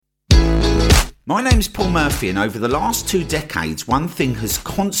My name's Paul Murphy, and over the last 2 decades, one thing has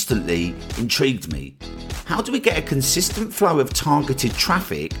constantly intrigued me. How do we get a consistent flow of targeted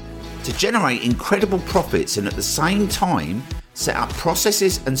traffic to generate incredible profits and at the same time set up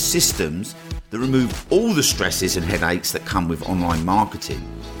processes and systems that remove all the stresses and headaches that come with online marketing?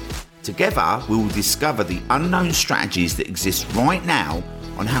 Together, we will discover the unknown strategies that exist right now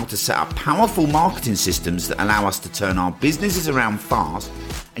on how to set up powerful marketing systems that allow us to turn our businesses around fast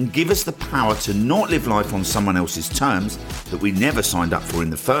and give us the power to not live life on someone else's terms that we never signed up for in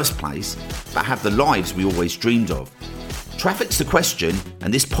the first place, but have the lives we always dreamed of. Traffic's the question,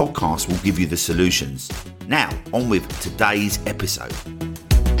 and this podcast will give you the solutions. Now, on with today's episode.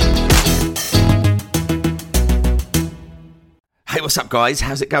 Hey, what's up, guys?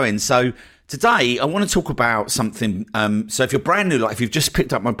 How's it going? So today I want to talk about something. So if you're brand new, like if you've just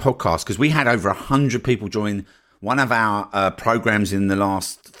picked up my podcast, because we had over 100 people join one of our programs in the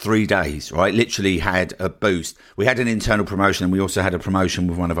last 3 days, right? Literally had a boost. We had an internal promotion and we also had a promotion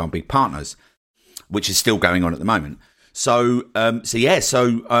with one of our big partners, which is still going on at the moment. So I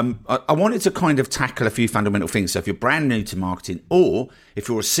wanted to kind of tackle a few fundamental things. So if you're brand new to marketing, or if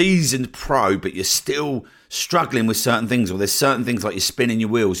you're a seasoned pro, but you're still struggling with certain things, or there's certain things like you're spinning your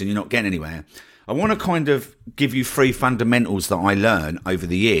wheels and you're not getting anywhere, I want to kind of give you 3 fundamentals that I learned over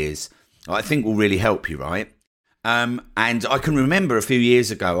the years that I think will really help you, right? And I can remember a few years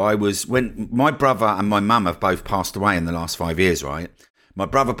ago, when my brother and my mum have both passed away in the last 5 years, right? My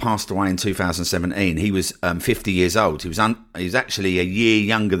brother passed away in 2017. He was 50 years old. He was actually a year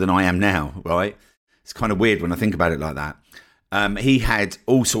younger than I am now, right? It's kind of weird when I think about it like that. He had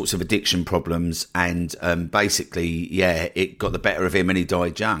all sorts of addiction problems, and it got the better of him, and he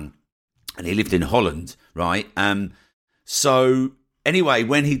died young. And he lived in Holland, right? So anyway,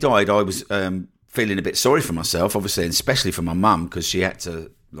 when he died, I was feeling a bit sorry for myself, obviously, and especially for my mum, because she had to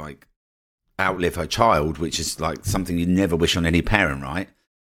outlive her child, which is like something you never wish on any parent, right?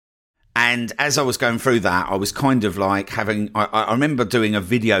 And as I was going through that, I was kind of like I remember doing a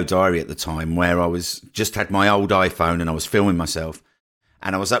video diary at the time where I just had my old iPhone and I was filming myself,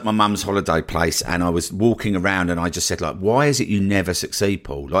 and I was at my mum's holiday place and I was walking around and I just said, like, why is it you never succeed,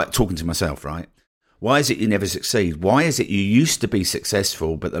 Paul? Like, talking to myself, right? Why is it you never succeed? Why is it you used to be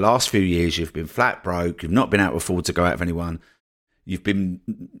successful, but the last few years you've been flat broke, you've not been able to afford to go out with anyone, you've been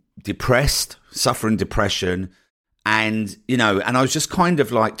depressed, suffering depression, and I was just kind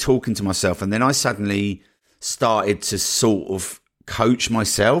of like talking to myself, and then I suddenly started to sort of coach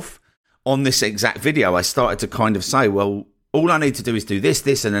myself on this exact video. I started to kind of say, well, all I need to do is do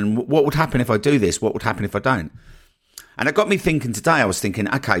this, and then what would happen if I do this? What would happen if I don't? And it got me thinking today. I was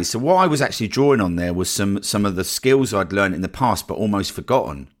thinking, okay, so what I was actually drawing on there was some of the skills I'd learned in the past, but almost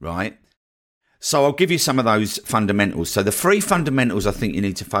forgotten, right? So I'll give you some of those fundamentals. So the 3 fundamentals I think you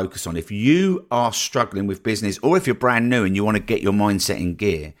need to focus on if you are struggling with business, or if you're brand new and you want to get your mindset in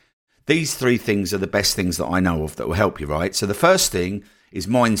gear. These 3 things are the best things that I know of that will help you, right? So the first thing is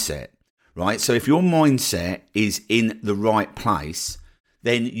mindset, right? So if your mindset is in the right place,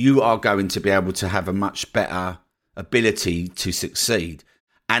 then you are going to be able to have a much better ability to succeed.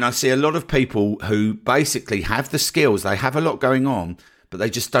 And I see a lot of people who basically have the skills, they have a lot going on, but they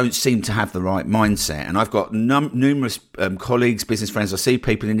just don't seem to have the right mindset. And I've got numerous colleagues, business friends. I see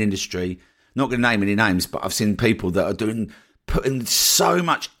people in the industry, not going to name any names, but I've seen people that are putting so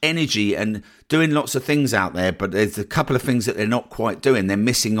much energy and doing lots of things out there, but there's a couple of things that they're not quite doing. They're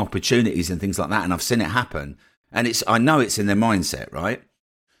missing opportunities and things like that. And I've seen it happen. And I know it's in their mindset, right?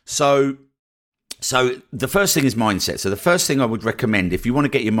 So the first thing is mindset. So the first thing I would recommend, if you want to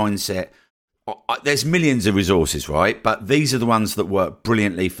get your mindset, there's millions of resources, right? But these are the ones that work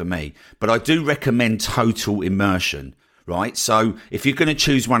brilliantly for me. But I do recommend total immersion, right? So if you're going to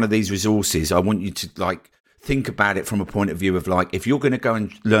choose one of these resources, I want you to think about it from a point of view of if you're going to go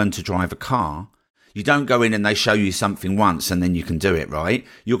and learn to drive a car, you don't go in and they show you something once and then you can do it, right?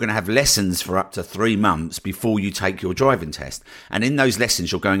 You're going to have lessons for up to 3 months before you take your driving test. And in those lessons,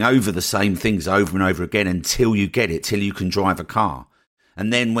 you're going over the same things over and over again until you get it, till you can drive a car.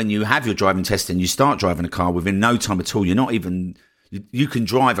 And then when you have your driving test and you start driving a car, within no time at all, you can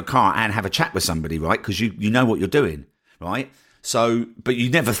drive a car and have a chat with somebody, right? Because you know what you're doing, right? So, but you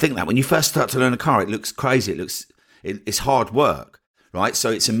never think that. When you first start to learn a car, it looks crazy. It's hard work, right? So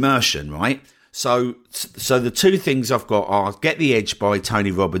it's immersion, right? So the 2 things I've got are Get the Edge by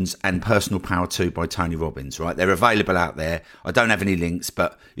Tony Robbins and Personal Power 2 by Tony Robbins, right? They're available out there. I don't have any links,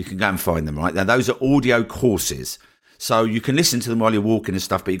 but you can go and find them, right? Now, those are audio courses. So you can listen to them while you're walking and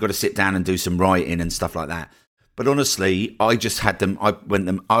stuff, but you've got to sit down and do some writing and stuff like that. But honestly, I just had them.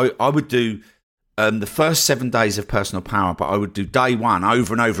 I would do the first 7 days of personal power, but I would do day one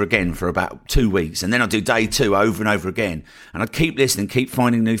over and over again for about 2 weeks. And then I'd do day two over and over again. And I'd keep listening, keep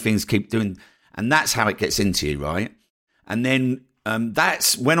finding new things, keep doing. And that's how it gets into you, right? And then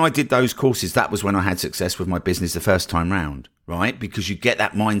that's when I did those courses, that was when I had success with my business the first time round, right? Because you get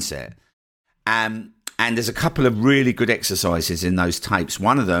that mindset. And there's a couple of really good exercises in those tapes.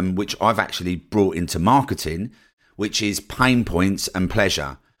 One of them, which I've actually brought into marketing, which is pain points and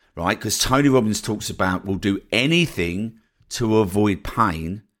pleasure, right? Because Tony Robbins talks about we'll do anything to avoid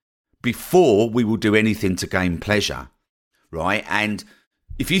pain before we will do anything to gain pleasure, right? And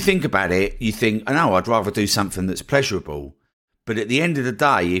if you think about it, you think, oh, no, I'd rather do something that's pleasurable. But at the end of the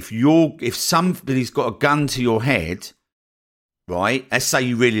day, if somebody's got a gun to your head, right? Let's say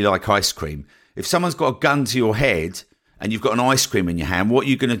you really like ice cream. If someone's got a gun to your head and you've got an ice cream in your hand, what are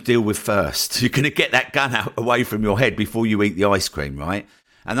you going to deal with first? You're going to get that gun away from your head before you eat the ice cream, right?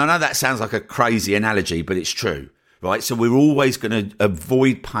 And I know that sounds like a crazy analogy, but it's true, right? So we're always going to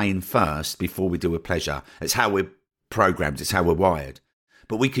avoid pain first before we deal with pleasure. It's how we're programmed. It's how we're wired.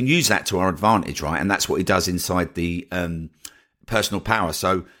 But we can use that to our advantage, right? And that's what he does inside the personal power.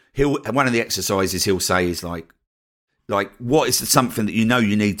 So one of the exercises he'll say is like, what is something that you know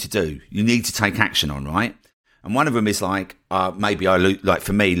you need to do? You need to take action on, right? And one of them is like, maybe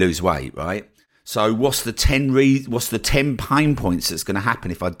for me, lose weight, right? So what's the 10 pain points that's going to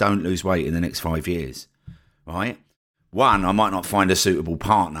happen if I don't lose weight in the next 5 years, right? 1, I might not find a suitable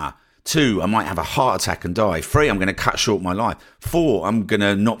partner. 2, I might have a heart attack and die. 3, I'm going to cut short my life. 4, I'm going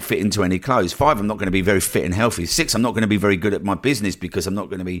to not fit into any clothes. 5, I'm not going to be very fit and healthy. 6, I'm not going to be very good at my business because I'm not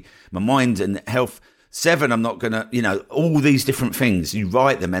going to be my mind and health. 7, I'm not going to, all these different things. You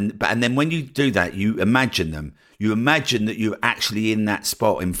write them. And then when you do that, you imagine them. You imagine that you're actually in that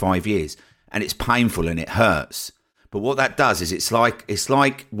spot in 5 years and it's painful and it hurts. But what that does is it's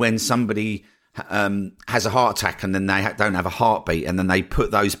like when somebody has a heart attack and then they don't have a heartbeat and then they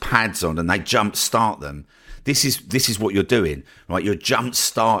put those pads on and they jump start them. This is what you're doing, right? You're jump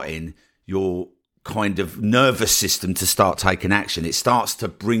starting your kind of nervous system to start taking action. It starts to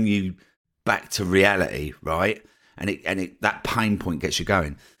bring you back to reality, right? And that pain point gets you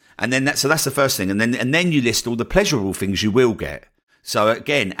going. And then that's the first thing. And then you list all the pleasurable things you will get. So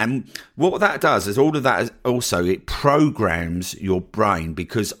again, and what that does is all of that is also it programs your brain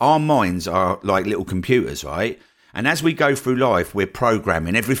because our minds are like little computers, right? And as we go through life, we're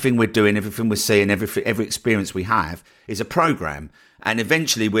programming everything we're doing, everything we're seeing, every experience we have is a program. And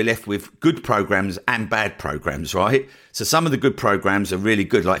eventually we're left with good programs and bad programs, right? So some of the good programs are really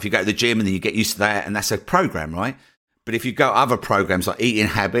good. Like if you go to the gym and then you get used to that and that's a program, right? But if you go other programs like eating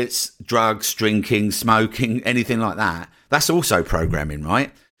habits, drugs, drinking, smoking, anything like that, that's also programming,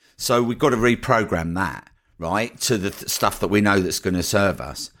 right? So we've got to reprogram that, right? To the stuff that we know that's going to serve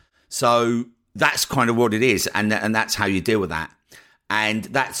us. So that's kind of what it is. And that's how you deal with that. And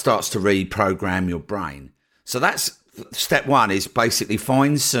that starts to reprogram your brain. So that's step 1 is basically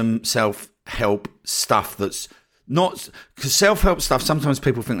find some self-help stuff that's not, because self-help stuff, sometimes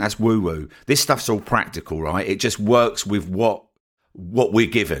people think that's woo-woo. This stuff's all practical, right? It just works with what we're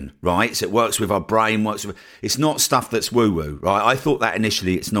given, right? So it works with our brain, it's not stuff that's woo-woo, right? I thought that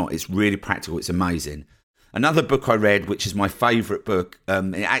initially, it's not. It's really practical. It's amazing. Another book I read, which is my favourite book,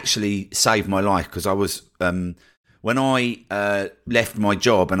 it actually saved my life because I was, when I left my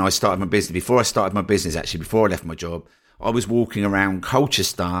job and I started my business, before I left my job, I was walking around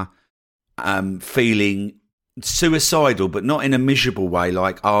Colchester feeling suicidal, but not in a miserable way,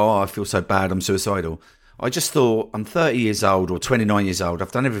 like, oh, I feel so bad, I'm suicidal. I just thought, I'm 30 years old or 29 years old,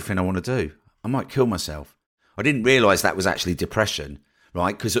 I've done everything I want to do. I might kill myself. I didn't realise that was actually depression,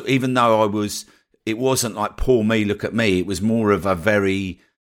 right? Because even though it wasn't like, poor me, look at me, it was more of a very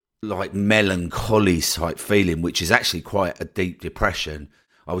like melancholy type feeling, which is actually quite a deep depression.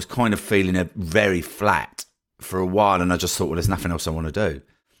 I was kind of feeling very flat for a while and I just thought, well, there's nothing else I want to do.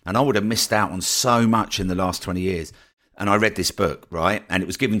 And I would have missed out on so much in the last 20 years. And I read this book, right? And it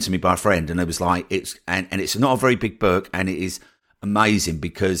was given to me by a friend. And it was like, it's not a very big book. And it is amazing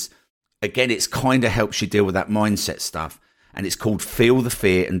because, again, it's kind of helps you deal with that mindset stuff. And it's called Feel the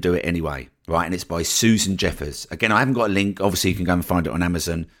Fear and Do It Anyway, right? And it's by Susan Jeffers. Again, I haven't got a link. Obviously, you can go and find it on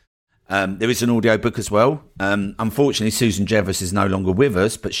Amazon. There is an audio book as well. Unfortunately, Susan Jeffers is no longer with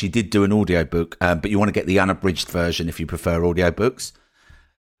us, but she did do an audio book. But you want to get the unabridged version if you prefer audio books.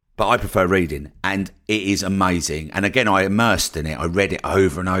 But I prefer reading, and it is amazing. And again, I immersed in it. I read it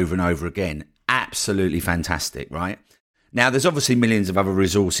over and over and over again. Absolutely fantastic, right? Now, there's obviously millions of other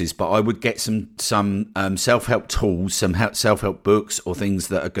resources, but I would get some self-help tools, some self-help books or things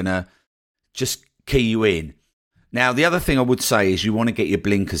that are going to just key you in. Now, the other thing I would say is you want to get your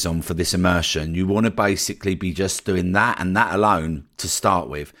blinkers on for this immersion. You want to basically be just doing that and that alone to start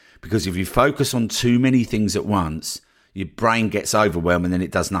with. Because if you focus on too many things at once, your brain gets overwhelmed and then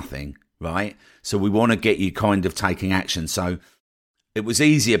it does nothing, right? So we want to get you kind of taking action. So it was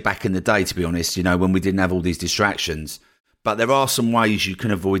easier back in the day, to be honest, you know, when we didn't have all these distractions. But there are some ways you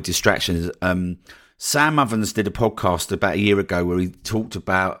can avoid distractions. Sam Ovens did a podcast about a year ago where he talked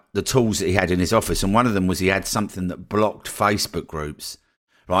about the tools that he had in his office. And one of them was he had something that blocked Facebook groups,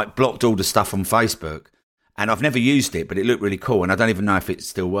 right? Blocked all the stuff on Facebook. And I've never used it, but it looked really cool. And I don't even know if it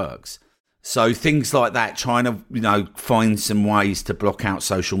still works. So things like that, trying to, you know, find some ways to block out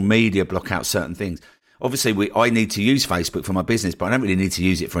social media, block out certain things. Obviously, I need to use Facebook for my business, but I don't really need to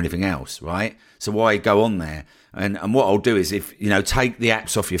use it for anything else, right? So why go on there? And what I'll do is if, you know, take the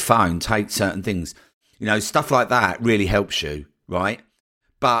apps off your phone, take certain things. You know, stuff like that really helps you, right?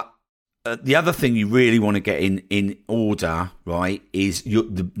 But the other thing you really want to get in order, right, is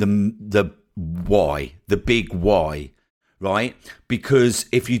the why, the big why, right? Because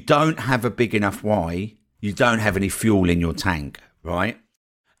if you don't have a big enough why, you don't have any fuel in your tank, right?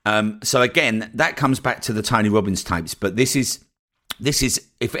 So again, that comes back to the Tony Robbins tapes, but this is,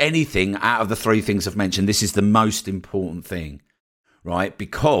 if anything, out of the three things I've mentioned, this is the most important thing, right?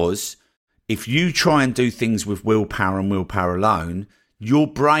 Because if you try and do things with willpower and willpower alone, your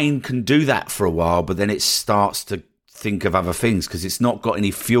brain can do that for a while, but then it starts to think of other things because it's not got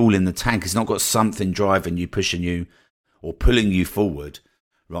any fuel in the tank. It's not got something driving you, pushing you, or pulling you forward,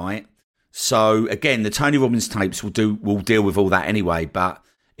 right? So again, the Tony Robbins tapes will deal with all that anyway. But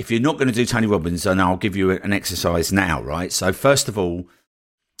if you're not going to do Tony Robbins, then I'll give you an exercise now, right? So first of all,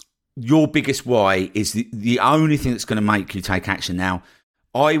 your biggest why is the only thing that's going to make you take action. Now,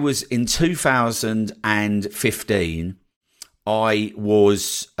 I was in 2015. I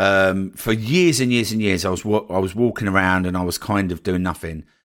was for years and years and years. I was walking around and I was kind of doing nothing.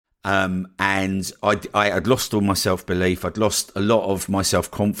 And I had lost all my self-belief. I'd lost a lot of my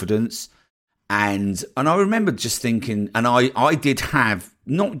self-confidence. And I remember just thinking, and I did have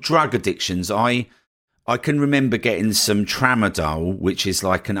not drug addictions. I can remember getting some tramadol, which is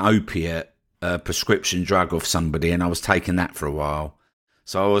like an opiate prescription drug of somebody, and I was taking that for a while.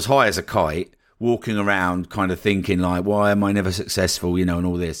 So I was high as a kite, walking around kind of thinking like, why am I never successful, you know, and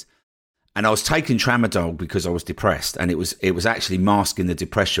all this. And I was taking tramadol because I was depressed, and it was actually masking the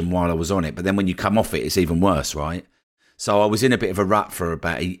depression while I was on it. But then when you come off it, it's even worse, right? So I was in a bit of a rut for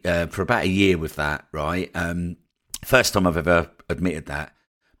about a year with that, right? First time I've ever admitted that.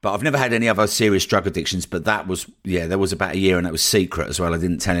 But I've never had any other serious drug addictions. But that was, there was about a year, and that was secret as well. I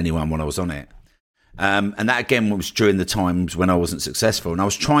didn't tell anyone when I was on it. And that again was during the times when I wasn't successful, and I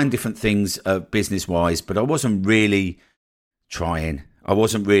was trying different things business wise, but I wasn't really trying. I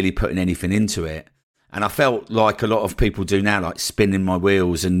wasn't really putting anything into it. And I felt like a lot of people do now, like spinning my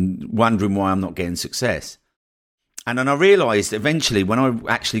wheels and wondering why I'm not getting success. And then I realised eventually when I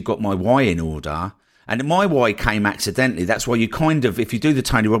actually got my why in order, and my why came accidentally. That's why you kind of, if you do the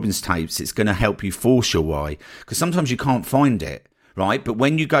Tony Robbins tapes, it's going to help you force your why, because sometimes you can't find it, right? But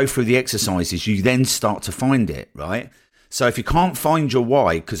when you go through the exercises, you then start to find it, right? So if you can't find your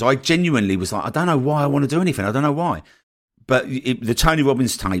why, because I genuinely was like, I don't know why I want to do anything. I don't know why. But the Tony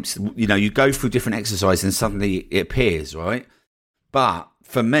Robbins tapes, you know, you go through different exercises and suddenly it appears, right? But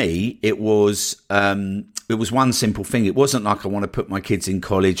for me, it was one simple thing. It wasn't like I want to put my kids in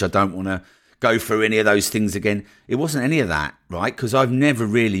college. I don't want to go through any of those things again. It wasn't any of that, right? Because I've never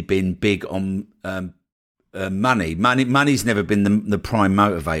really been big on money. Money's never been the prime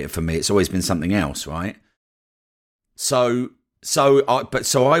motivator for me. It's always been something else, right? So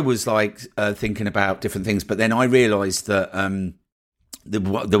I was like thinking about different things, but then I realised that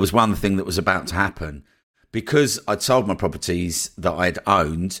there was one thing that was about to happen. Because I'd sold my properties that I'd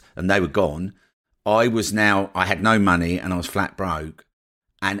owned and they were gone, I had no money and I was flat broke.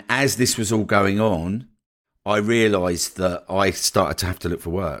 And as this was all going on, I realised that I started to have to look for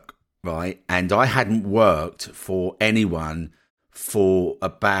work, right? And I hadn't worked for anyone for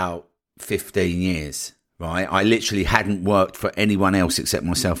about 15 years. Right, I literally hadn't worked for anyone else except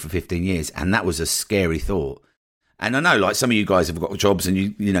myself for 15 years, and that was a scary thought. And I know, like, some of you guys have got jobs, and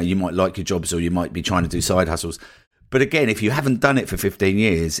you might like your jobs, or you might be trying to do side hustles. But again, if you haven't done it for 15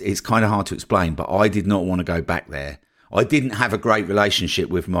 years, it's kind of hard to explain. But I did not want to go back there. I didn't have a great relationship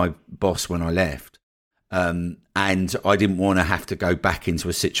with my boss when I left, and I didn't want to have to go back into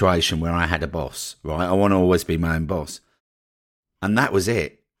a situation where I had a boss. Right, I want to always be my own boss, and that was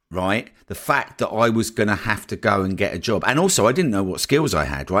it. Right, the fact that I was going to have to go and get a job, and also I didn't know what skills I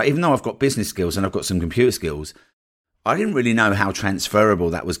had. Right, even though I've got business skills and I've got some computer skills, I didn't really know how transferable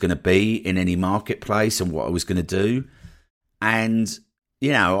that was going to be in any marketplace and what I was going to do. And,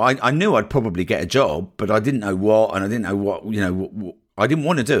 you know, I knew I'd probably get a job, but I didn't know what, and I didn't know what, you know, I didn't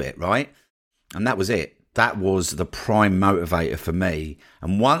want to do it, right? And that was it. That was the prime motivator for me.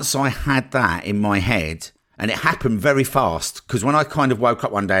 And once I had that in my head, and it happened very fast, because when I kind of woke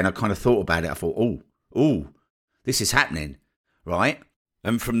up one day and I kind of thought about it, I thought, oh, this is happening, right?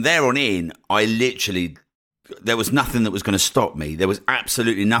 And from there on in, there was nothing that was going to stop me. There was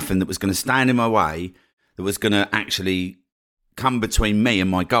absolutely nothing that was going to stand in my way, that was going to actually come between me and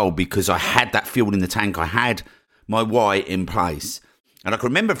my goal, because I had that fuel in the tank. I had my why in place. And I can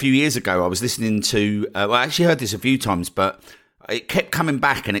remember a few years ago, I was listening to, I actually heard this a few times, but it kept coming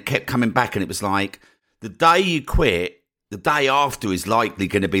back and it kept coming back. And it was like, the day you quit, the day after is likely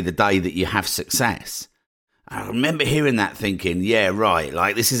going to be the day that you have success. I remember hearing that thinking, yeah, right,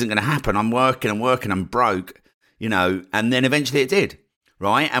 like this isn't going to happen. I'm working, I'm broke, you know, and then eventually it did,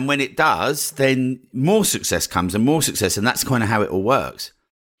 right? And when it does, then more success comes and more success. And that's kind of how it all works.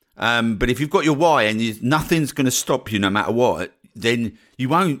 But if you've got your why and nothing's going to stop you no matter what, then you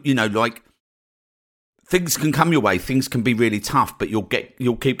won't, you know, like things can come your way. Things can be really tough, but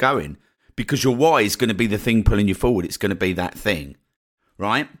you'll keep going because your why is going to be the thing pulling you forward. It's going to be that thing,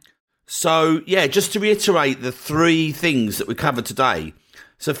 right? So yeah, just to reiterate the 3 things that we covered today.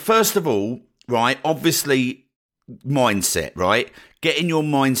 So first of all, right, obviously mindset, right? Getting your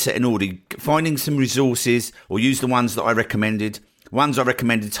mindset in order, finding some resources or use the ones that I recommended. Ones I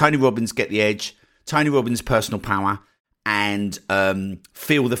recommended, Tony Robbins, Get the Edge, Tony Robbins, Personal Power, and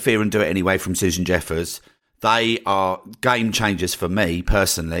Feel the Fear and Do It Anyway from Susan Jeffers. They are game changers for me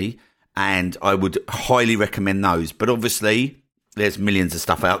personally, and I would highly recommend those. But obviously, there's millions of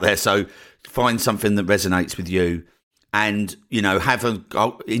stuff out there, so find something that resonates with you. And, you know, have a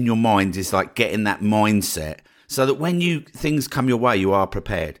goal in your mind is like getting that mindset so that when things come your way, you are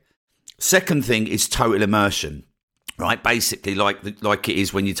prepared. Second thing is total immersion, right? Basically, like it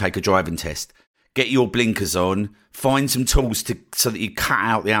is when you take a driving test. Get your blinkers on, find some tools so that you cut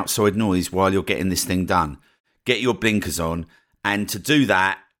out the outside noise while you're getting this thing done. Get your blinkers on. And to do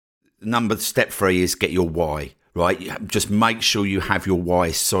that, step 3 is get your why, right? Just make sure you have your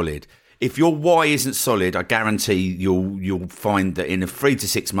why solid. If your why isn't solid, I guarantee you'll find that in 3 to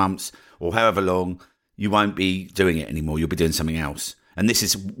 6 months or however long, you won't be doing it anymore. You'll be doing something else. And this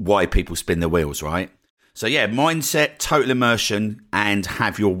is why people spin their wheels, right? So yeah, mindset, total immersion, and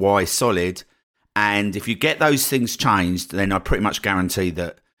have your why solid. And if you get those things changed, then I pretty much guarantee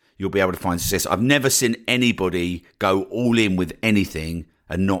that you'll be able to find success. I've never seen anybody go all in with anything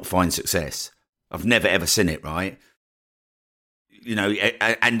and not find success. I've never, ever seen it, right? You know,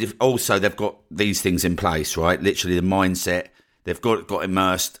 and if also they've got these things in place, right? Literally the mindset, they've got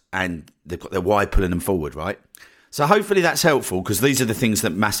immersed and they've got their why pulling them forward, right? So hopefully that's helpful because these are the things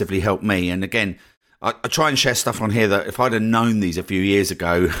that massively help me. And again, I try and share stuff on here that if I'd have known these a few years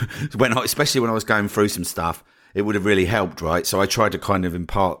ago, especially when I was going through some stuff, it would have really helped, right? So I try to kind of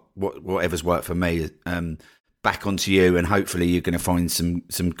impart whatever's worked for me back onto you, and hopefully you're going to find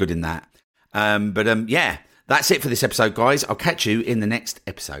some good in that. Yeah, that's it for this episode, guys. I'll catch you in the next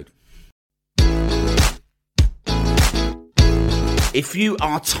episode. If you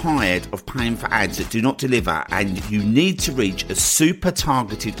are tired of paying for ads that do not deliver and you need to reach a super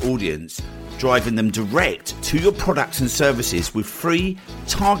targeted audience, driving them direct to your products and services with free,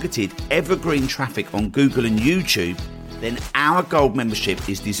 targeted, evergreen traffic on Google and YouTube, then our Gold membership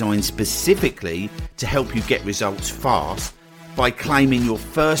is designed specifically to help you get results fast by claiming your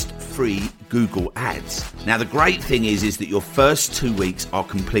first free Google ads. Now, the great thing is that your first 2 weeks are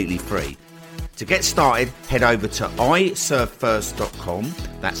completely free. To get started, head over to iservefirst.com.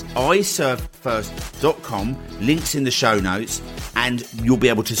 That's iservefirst.com. Links in the show notes, and you'll be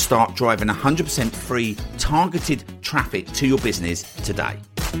able to start driving 100% free targeted traffic to your business today.